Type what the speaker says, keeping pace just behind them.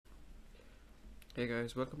Hey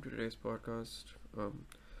guys, welcome to today's podcast.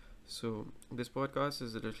 So this podcast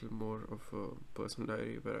is a little more of a personal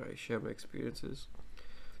diary where I share my experiences.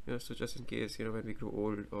 So just in case when we grow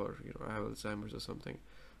old or I have Alzheimer's or something,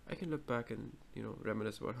 I can look back and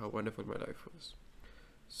reminisce about how wonderful my life was.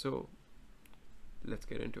 So let's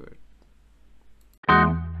get into it.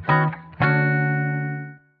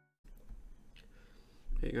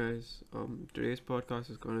 Hey guys, today's podcast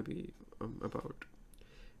is gonna be about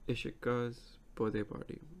Ishika's birthday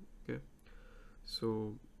party. Okay,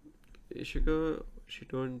 so Ishika, she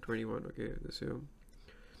turned 21. Okay, this year,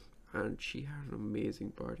 and she had an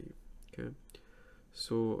amazing party. Okay,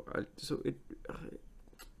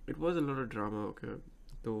 it was a lot of drama. Okay,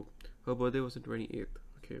 though her birthday was on 28th.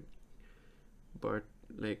 Okay, but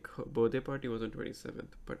like her birthday party was on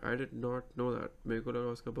 27th. But I did not know that. मेरे को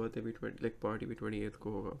लगा उसका birthday भी 20 like party भी 28th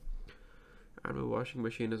को होगा. And my washing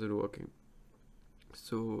machine isn't working.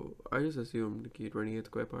 So I just assumed कि 28th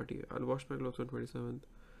को है party. I'll wash my clothes on 27th.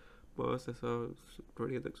 बस ऐसा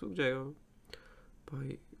 28th तक सूख जाएगा.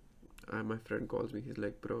 भाई my friend calls me. He's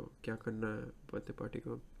like, bro, क्या करना है birthday party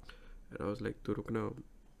को? And I was like, तू रुकना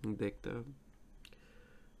देखते हैं.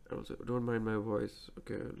 I was like, don't mind my voice,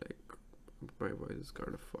 okay? Like, my voice is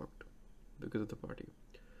kind of fucked because of the party.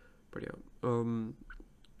 But yeah,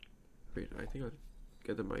 wait, I think I'll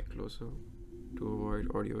get the mic closer to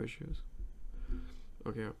avoid audio issues.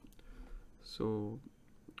 Okay, so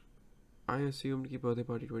I assumed कि birthday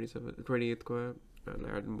party 28th को है, and I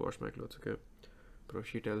hadn't washed my clothes, okay? Bro,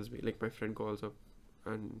 she tells me, like, my friend calls up,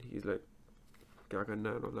 and he's like, क्या करना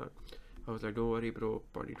है and all that. I was like, don't worry, bro,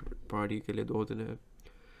 party के लिए 2 दिन है.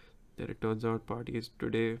 Then it turns out party is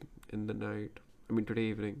today in the night. I mean today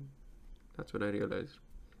evening. That's when I realized.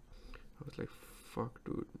 I was like, fuck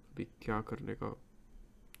dude, अभी क्या करने का?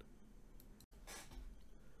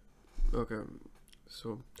 Okay,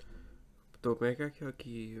 so तो मैं क्या किया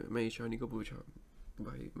कि मैं ईशानी को पूछा,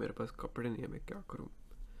 भाई मेरे पास कपड़े नहीं है, मैं क्या करूँ?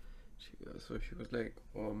 So she was like,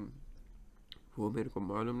 वो मेरे को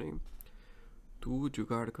मालूम नहीं, तू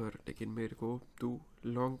जुगाड़ कर, लेकिन मेरे को तू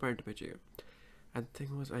लॉन्ग पैंट में चाहिए. And the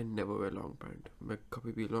thing was, I never wear long pant. मैं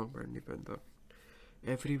कभी भी long pant नहीं पहनता.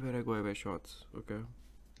 Everywhere I go, I wear shorts. Okay,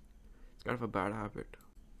 it's kind of a bad habit.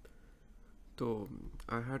 So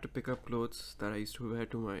I had to pick up clothes that I used to wear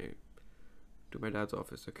to my dad's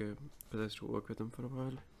office. Okay, because I used to work with him for a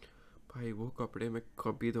while. भाई वो कपड़े मैं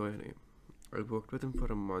कभी धोए नहीं. I worked with him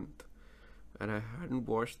for a month, and I hadn't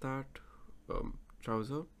washed that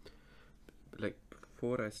trouser like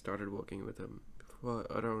before I started working with him for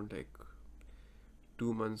around like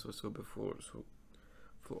 2 months or so before. So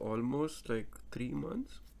for almost like 3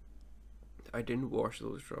 months I didn't wash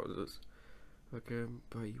those trousers. Okay,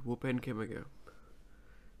 भाई वो पहन के मैं गया,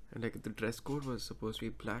 and like the dress code was supposed to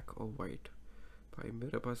be black or white. भाई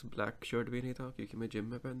मेरे पास black shirt भी नहीं था क्योंकि मैं जिम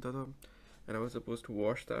में पहनता था, and I was supposed to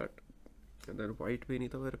wash that. And then white भी नहीं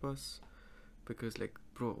था मेरे पास because like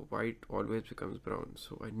bro, white always becomes brown,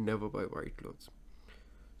 so I never buy white clothes.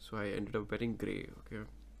 So I ended up wearing grey. Okay,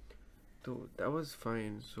 so that was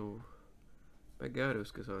fine. So मैं गया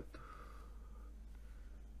उसके साथ.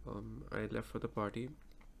 I left for the party.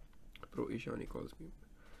 Bro, Ishani calls me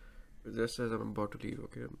just as I'm about to leave.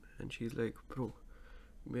 Okay, and she's like, bro,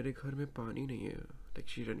 मेरे घर में पानी नहीं है. Like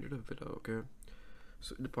she rented a villa. Okay,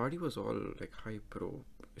 so the party was all like hype, bro.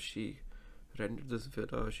 She rented this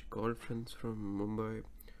villa. She called friends from Mumbai.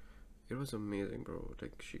 It was amazing, bro.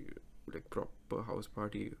 Like she like proper house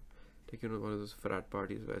party. Like one of those frat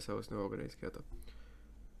parties वैसा उसने organize किया था.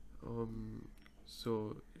 So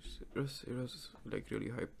it was like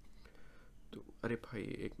really hype. तो अरे भाई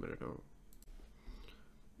एक minute now.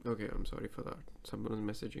 Okay, I'm sorry for that. Someone was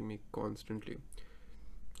messaging me constantly.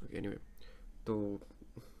 Okay, anyway, so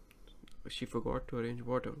she forgot to arrange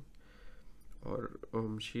water,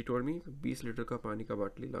 और she told me 20 litre का पानी का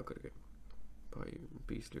बाटली ला करके. भाई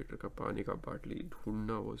 20 लीटर का पानी का बाटली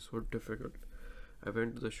ढूंढना was so difficult. I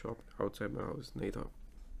went to the shop outside my house, नहीं था.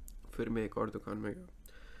 फिर मैं एक और दुकान में गया.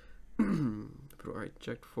 Bro, I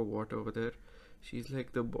checked for water over there. She's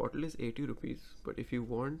like, the bottle is 80 rupees, but if you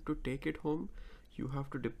want to take it home, you have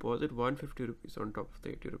to deposit 150 rupees on top of the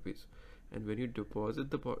 80 rupees. And when you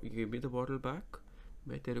deposit you give me the bottle back,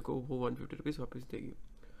 मैं तेरे को वो 150 rupees वापस देगी.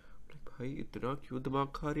 Like, भाई इतना क्यों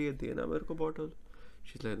दिमाग खा रही है, देना मेरे को bottle.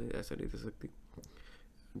 She's like, नहीं ऐसा नहीं दे सकती.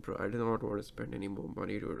 Bro, I did not want to spend any more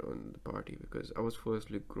money on the party because I was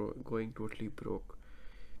firstly going totally broke.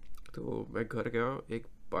 तो मैं घर गया, एक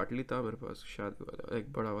बाटली था मेरे पास शादी वाला,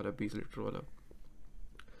 एक बड़ा वाला 20 लीटर वाला.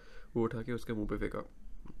 वो उठा के उसके मुंह पे फेंका.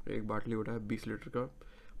 एक बाटली उठाया 20 लीटर का,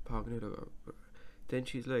 भागने लगा. देन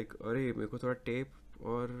शी इज़ लाइक, अरे मेरे को थोड़ा टेप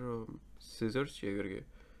और सिजर्स चाहिए करके.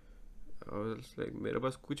 I was like मेरे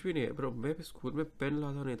पास कुछ भी नहीं है bro. मैं स्कूल में पेन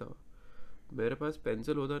लाता नहीं था. मेरे पास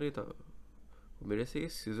पेंसिल होता नहीं था. मेरे से ये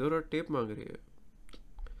सीजर और टेप मांग रही है.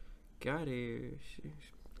 क्या रे?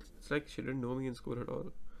 It's like she didn't know me in school at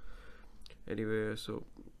all. Anyway, so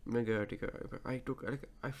मैं गया ठीक है. I took like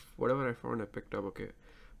whatever I found I picked up. Okay,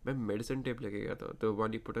 मैं medicine tape लेके गया था. The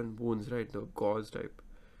one you put on wounds, right? The gauze type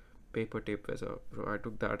paper tape वैसा. So I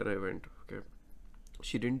took that and I went. Okay,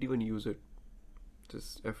 she didn't even use it.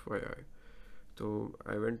 Just FYI. तो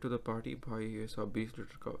I went to the party. भाई ऐसा 20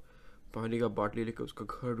 litre का पानी का बाटली लेके उसका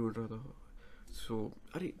घर ढूंढ रहा था. So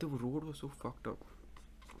अरे the road was so fucked up.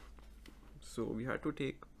 So we had to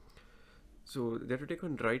take. So they had to take a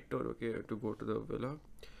right turn, okay, to go to the villa.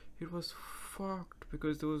 It was fucked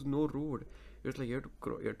because there was no road. It was like you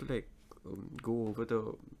had to like go over the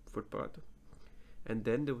footpath, and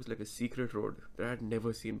then there was like a secret road that I had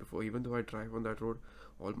never seen before. Even though I drive on that road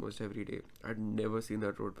almost every day, I had never seen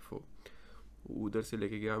that road before. उधर से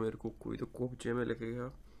लेके गया मेरे को कोई तो कोपचे में लेके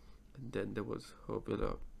गया, and then there was her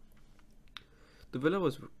villa. The villa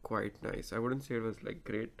was quite nice. I wouldn't say it was like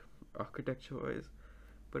great architecture wise,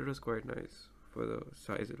 but it was quite nice for the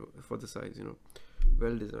size. For the size,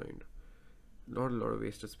 well designed. Not a lot of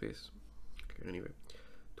wasted space. Okay, anyway,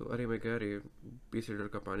 तो अरे मैं कह रही 20 litre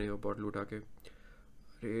का पानी का bottle उठा के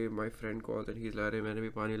अरे my friend calls and he's like अरे मैंने भी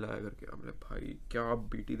पानी लाया करके. I'm like भाई क्या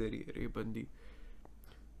बीटी दे रही है रे बंदी.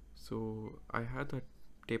 So I had that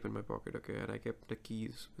tape in my pocket, okay, and I kept the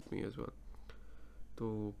keys with me as well.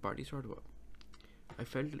 तो party start हुआ. I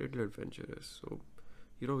felt a little adventurous. So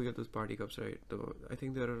we get those party cups, right? So I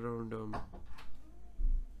think they're around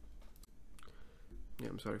yeah,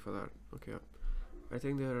 I'm sorry for that. Okay, I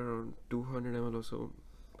think they're around 200 ml or so.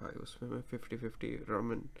 I was 50-50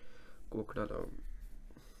 rum and coke dala,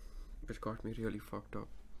 which got me really fucked up.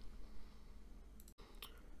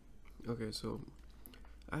 Okay, so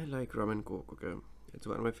I like rum and coke, okay? It's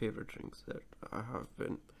one of my favorite drinks that I have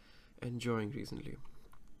been enjoying recently.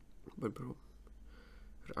 But bro,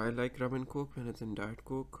 I like rum and coke when it's in Diet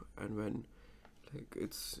Coke and when like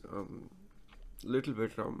it's little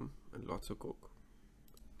bit rum and lots of coke.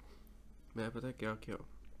 मैं पता है क्या क्या?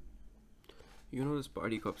 You know those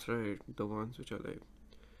party cups, right? The ones which are like,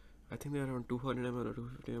 I think they're around 200 ml or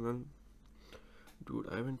 250 ml. Dude,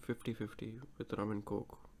 I went 50-50 with rum and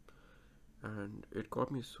coke, and it got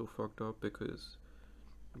me so fucked up because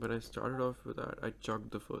when I started off with that, I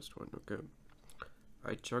chugged the first one. Okay,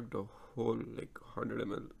 I chugged a whole like 100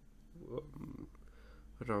 ml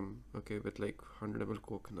rum, okay, with like 100 ml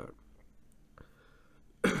coke in that,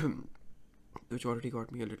 which already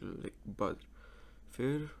got me a little like buzzed.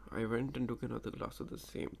 Then I went and took another glass of the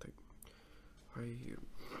same thing.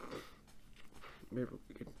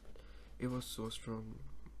 It was so strong.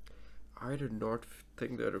 I did not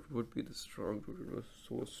think that it would be this strong, dude. It was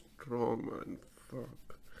so strong, man.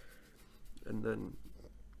 Fuck. And then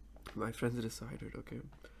my friends decided, okay,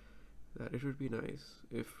 that it would be nice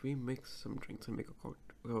if we mix some drinks and make a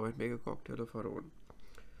cocktail of our own.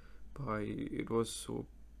 But it was so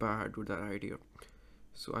bad with that idea.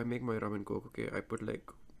 So I make my rum and coke, okay. I put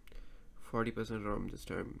like 40% rum this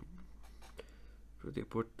time. So they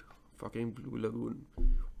put fucking Blue Lagoon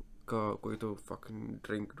ka koi to fucking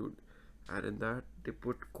drink, dude. And in that they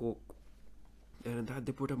put coke. And in that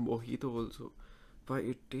they put a mojito also. But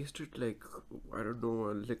it tasted like, I don't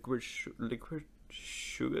know, a liquid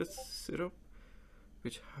sugar syrup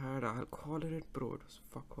which had alcohol in it, bro. It was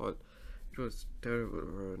fuck all. It was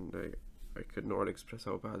terrible, and I could not express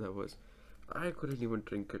how bad that was. I couldn't even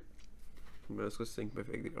drink it. मैं उसको sink में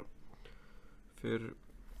फेंक दिया. फिर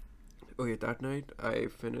okay, that night I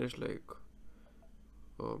finished like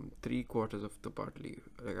 3/4 of the barley.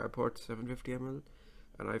 Like I bought 750 ml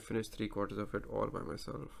and I finished 3/4 of it all by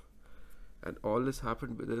myself. And all this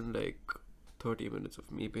happened within like 30 minutes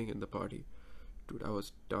of me being in the party. Dude, I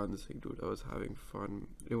was dancing, dude. I was having fun.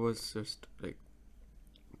 It was just like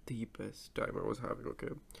the best time I was having,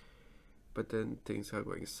 okay? But then things are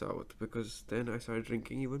going south because then I started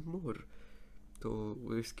drinking even more. So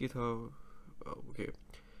whiskey tha, okay,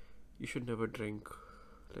 you should never drink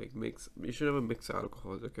like you should never mix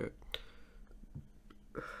alcohols, okay?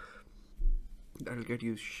 That'll get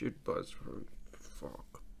you shit buzzed from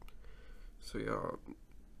fuck. So yeah,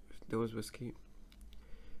 there was whiskey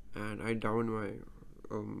and I downed my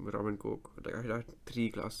rum and coke. Like I had 3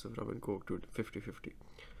 glasses of rum and coke, dude. 50-50.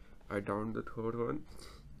 I downed the third one,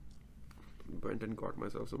 went and got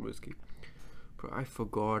myself some whiskey. Bro, I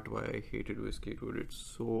forgot why I hated whiskey, dude. It's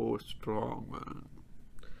so strong, man.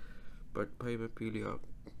 But bhai main pee liya.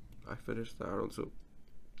 I finished that also.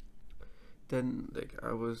 Then like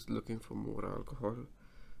I was looking for more alcohol,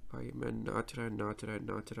 भाई मैं नाच रहा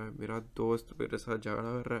है, मेरा दोस्त मेरे साथ झगड़ा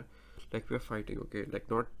कर रहा है, like we are fighting, okay,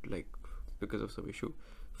 like not like because of some issue,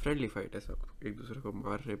 friendly fight है, सब एक दूसरे को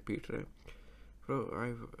मार रहे पीट रहे हैं। Bro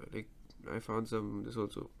I found some this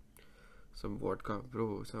also some vodka,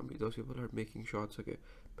 bro. Some those people are making shots. Okay,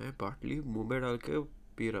 मैं बाटली मुंह में डाल के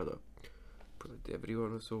पी रहा था. But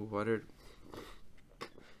everyone was so worried.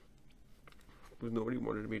 Nobody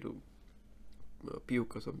wanted me to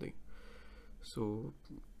puke or something. So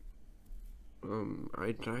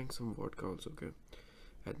I drank some vodka also. Okay,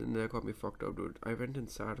 and then that got me fucked up, dude. I went and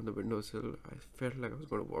sat on the windowsill. I felt like I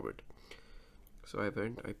was gonna vomit. So I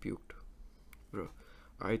went. I puked, bro.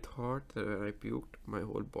 I thought that when I puked, my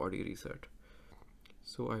whole body reset.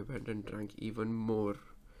 So I went and drank even more.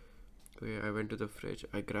 Okay, I went to the fridge.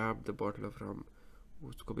 I grabbed the bottle of rum.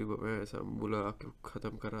 उसको भी मैं ऐसा मुँह लगा के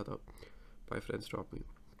ख़त्म कर रहा था. My friend stopped me.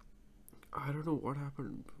 I don't know what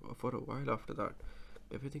happened for a while after that.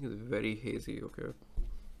 Everything is very hazy, okay?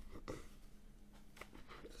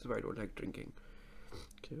 This is why I don't like drinking.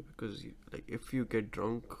 Okay, because like if you get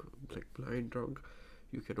drunk, like blind drunk,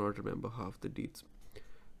 you cannot remember half the deeds.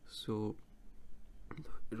 So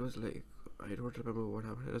it was like, I don't remember what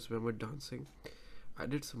happened. I just remember dancing. I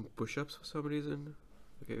did some push-ups for some reason.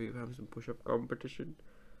 Okay, we were having some push-up competition.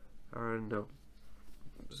 And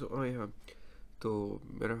oh yeah, so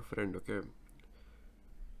my friend, okay,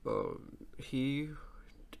 he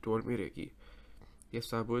told me, Reiki, ये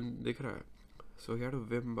साबुन दिख रहा है? So he had a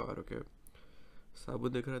Vim bar, okay.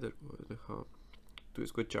 साबुन दिख रहा है तेरे को? हाँ. तू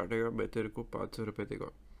इसको चाटेगा, मैं तेरे को 500 रुपये देगा.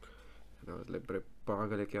 And I was like, बड़े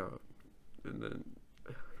पागल है क्या? And then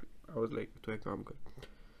I was like, तू एक काम कर,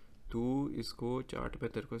 तू इसको चाट,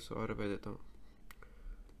 मैं तेरे को 100 रुपये देता हूँ.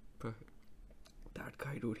 But that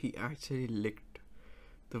guy, dude, he actually licked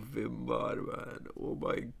the Vim bar, man. Oh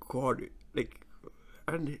my god. Like,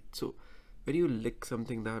 and so when you lick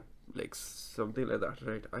something that, like something like that,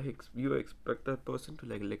 right? You expect that person to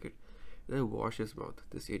like lick it, and then wash his mouth.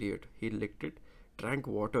 This idiot, he licked it, drank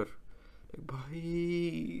water. Like,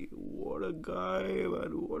 bhai, what a guy,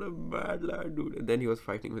 man! What a mad lad, dude. And then he was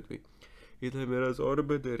fighting with me. He said, "मेरा 100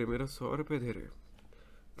 रुपये दे रहे, मेरा 100 रुपये दे रहे."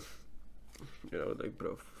 And I was like,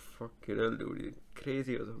 bro, fucking hell, dude, you're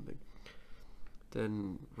crazy or something.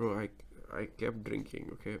 Then, bro, I kept drinking,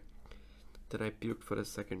 okay. Then I puked for a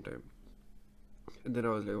second time. And then I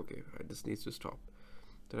was like, okay, this needs to stop.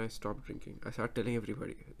 Then I stopped drinking. I started telling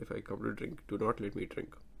everybody, if I come to drink, do not let me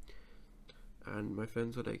drink. And my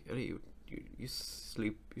friends were like, hey, you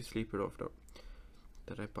sleep it off now.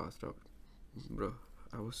 Then I passed out. Bro,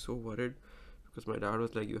 I was so worried because my dad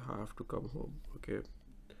was like, you have to come home, okay?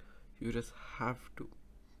 You just have to.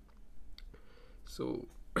 So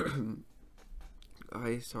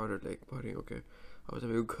I started like worrying, okay. I was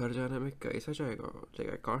like, मेरे को घर जाना है, मैं कैसा जाएगा? Like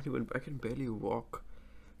I can barely walk.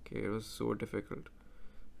 Okay, it was so difficult.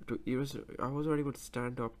 I was not able to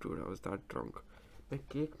stand up to it. I was that drunk. मैं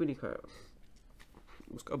cake भी नहीं खाया.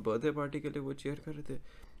 उसका बर्थडे पार्टी के लिए वो चेयर कर रहे थे.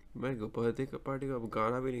 मैं बर्थडे का पार्टी का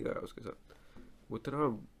गाना भी नहीं गाया उसके साथ. उतना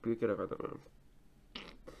पी के रखा था मैं.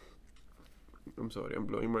 I'm sorry, I'm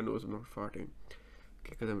blowing my nose, I'm not farting.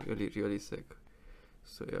 Okay, because I'm really sick.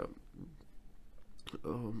 So yeah.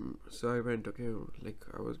 So I went, okay, like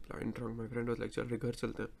I was blind drunk. My friend was like, चल रे घर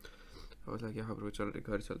चलते हैं. I was like, yeah bro, चल रे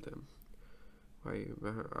घर चलते हैं. I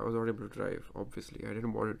was not able to drive, obviously. I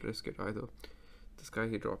didn't want to risk it either. This guy,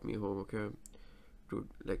 he dropped me home, okay. Dude,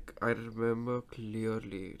 like I remember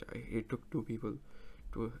clearly, he took 2 people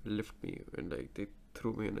to lift me, and like they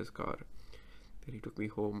threw me in his car. Then he took me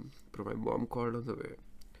home. Bro, my mom called on the way,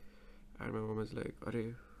 and my mom was like,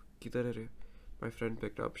 "Arey, kidhar hai re?" My friend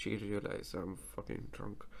picked up. She realized I'm fucking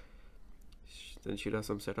drunk. Then she does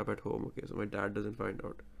some setup at home. Okay, so my dad doesn't find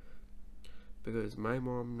out because my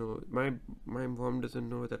mom doesn't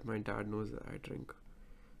know that my dad knows that I drink.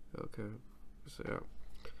 Okay, so yeah,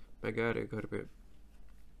 मैं गया रे घर पे.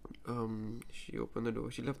 She opened the door.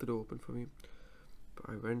 She left the door open for me.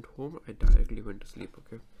 I went home. I directly went to sleep.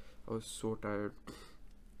 Okay, I was so tired.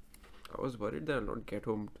 I was worried that I'll not get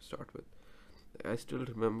home to start with. I still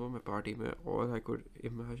remember my party. All I could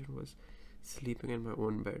imagine was sleeping in my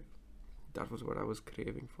own bed. That was what I was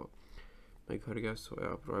craving for. My घर गया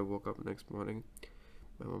सोया. Bro, I woke up next morning.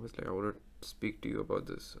 My mom was like, I want to speak to you about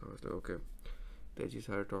this. I was like, okay. Then she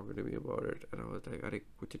started talking to me about it, and I was like, अरे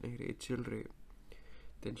कुछ नहीं रे, chill रे.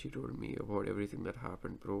 Then she told me about everything that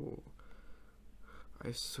happened, bro.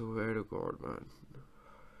 I swear to God, man.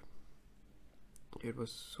 It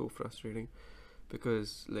was so frustrating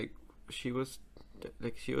because like she was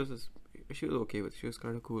okay with it. She was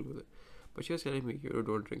kind of cool with it, but she was telling me, you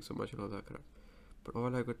don't drink so much and all that crap. But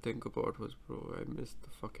all I could think about was, bro, I missed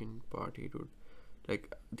the fucking party, dude.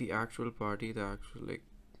 Like the actual party, the actual like,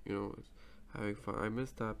 you know, having fun. I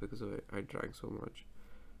miss that because I drank so much.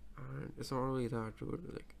 And it's not only that, dude.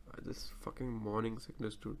 Like this fucking morning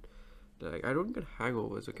sickness, dude. Like I don't get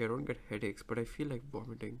hangovers, okay? I don't get headaches, but I feel like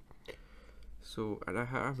vomiting. So and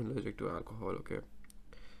I'm allergic to alcohol, okay?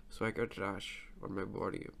 So I got rash on my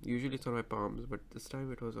body. Usually it's on my palms, but this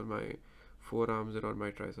time it was on my forearms and on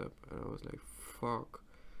my tricep, and I was like, fuck,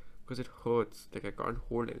 because it hurts. Like I can't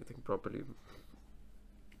hold anything properly,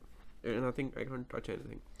 and I think I can't touch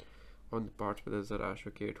anything on the parts where there's a rash.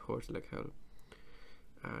 Okay, it hurts like hell,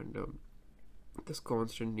 and this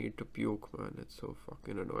constant need to puke, man. It's so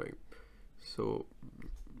fucking annoying. So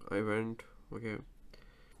I went. Okay.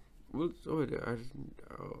 Well, so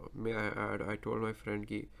may I add? I told my friend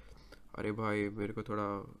कि अरे भाई मेरे को थोड़ा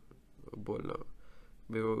बोलना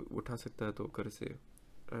मेरे को उठा सकता है तो घर से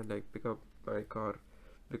and like pick up my car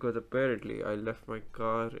because apparently I left my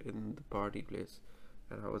car in the party place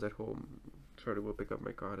and I was at home trying to go pick up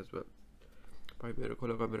my car as well. भाई मेरे को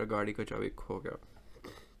लगा मेरा गाड़ी का चाबी खो गया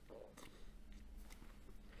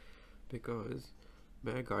because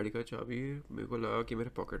मैं गाड़ी का चाबी मेरे को लगा कि मेरे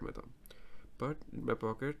पॉकेट में था but in my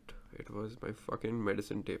pocket it was my fucking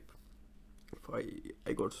medicine tape.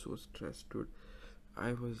 I got so stressed, dude.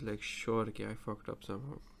 I was like sure that I fucked up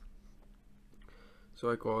somehow.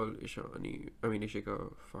 So I call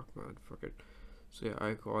Ishika, fuck man, fuck it. So yeah,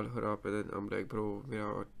 I call her up and then I'm like, bro,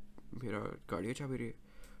 मेरा गाड़ी का चाबी रे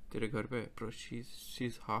तेरे घर पे bro.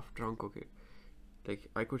 She's half drunk, okay. Like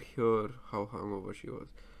I could hear how hungover she was.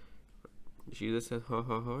 She just says ha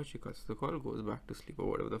ha ha. She cuts the call, goes back to sleep or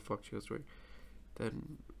whatever the fuck she was doing.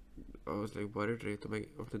 Then I was like worried रे तो मैं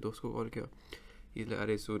अपने दोस्त को call किया. He's like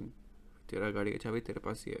अरे सुन तेरा गाड़ी का चाबी तेरे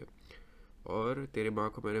पास ही है और तेरे माँ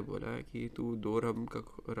को मैंने बोला है कि तू 2 रम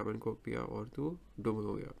एंड कोक पिया और तू डुम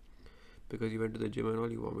हो गया because you went to the gym and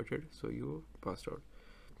all, you vomited, so you passed out.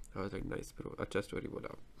 I was like nice bro, अच्छा story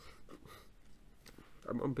बोला.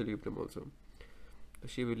 I believed him also.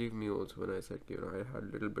 She believed me also when I said, you know, I had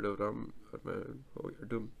a little bit of rum or man, oh yeah,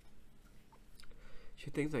 doom. She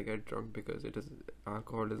thinks I get drunk because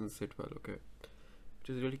alcohol doesn't sit well, okay? Which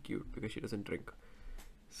is really cute because she doesn't drink.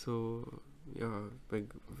 So yeah,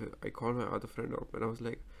 like I called my other friend up and I was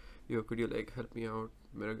like, yo, could you like help me out?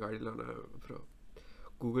 Mera gaadi lana hai, bro.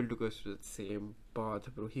 Google took us to the same path,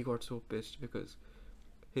 bro. He got so pissed because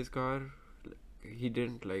his car, he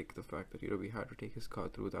didn't like the fact that, you know, we had to take his car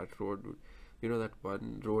through that road, dude. You know, that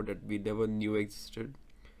one road that we never knew existed,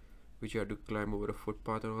 which you had to climb over a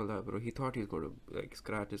footpath and all that, bro. He thought he was going to like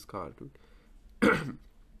scratch his car, dude.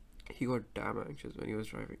 He got damn anxious when he was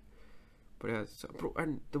driving. But yeah, so, bro,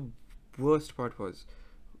 and the worst part was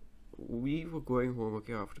we were going home,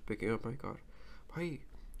 okay, after picking up my car. Bhai,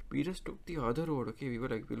 we just took the other road, okay. We were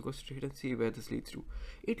like, we'll go straight and see where this leads to.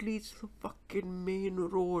 It leads to the fucking main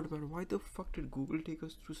road, man. Why the fuck did Google take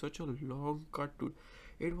us through such a long cut, dude?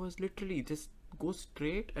 It was literally just go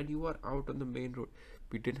straight and you are out on the main road.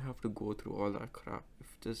 We didn't have to go through all that crap.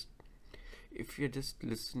 If you just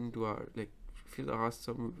listened to our, like, if you asked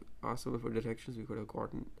some of our directions, we could have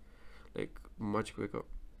gotten like much quicker.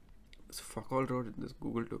 This fuck all road this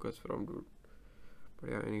Google took us from, dude.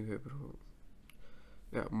 But yeah, anyway, bro.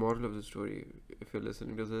 Yeah, moral of the story, if you're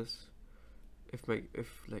listening to this, if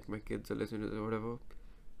my kids are listening to this or whatever,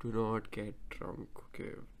 do not get drunk,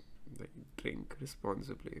 okay? Like drink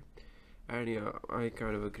responsibly. And yeah, I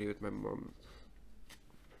kind of agree with my mom.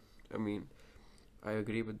 I mean, I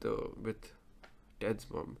agree with Ted's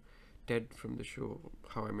mom. Ted from the show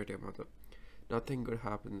How I Met Your Mother. Nothing good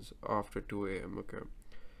happens after 2 a.m, okay?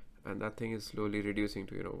 And that thing is slowly reducing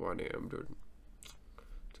to, 1 a.m, dude.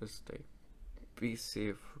 Just like be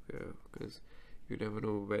safe, okay? Because you never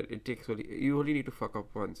know where it takes. You only need to fuck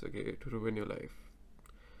up once, okay, to ruin your life.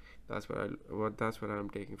 That's what I'm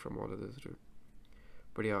taking from all of this, dude.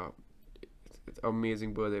 But yeah, it's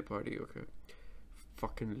amazing birthday party, okay?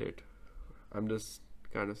 Fucking lit. I'm just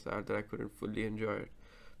kind of sad that I couldn't fully enjoy it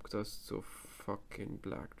because I was so fucking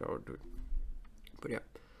blacked out, dude. But yeah,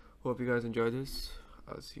 hope you guys enjoy this.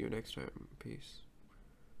 I'll see you next time. Peace.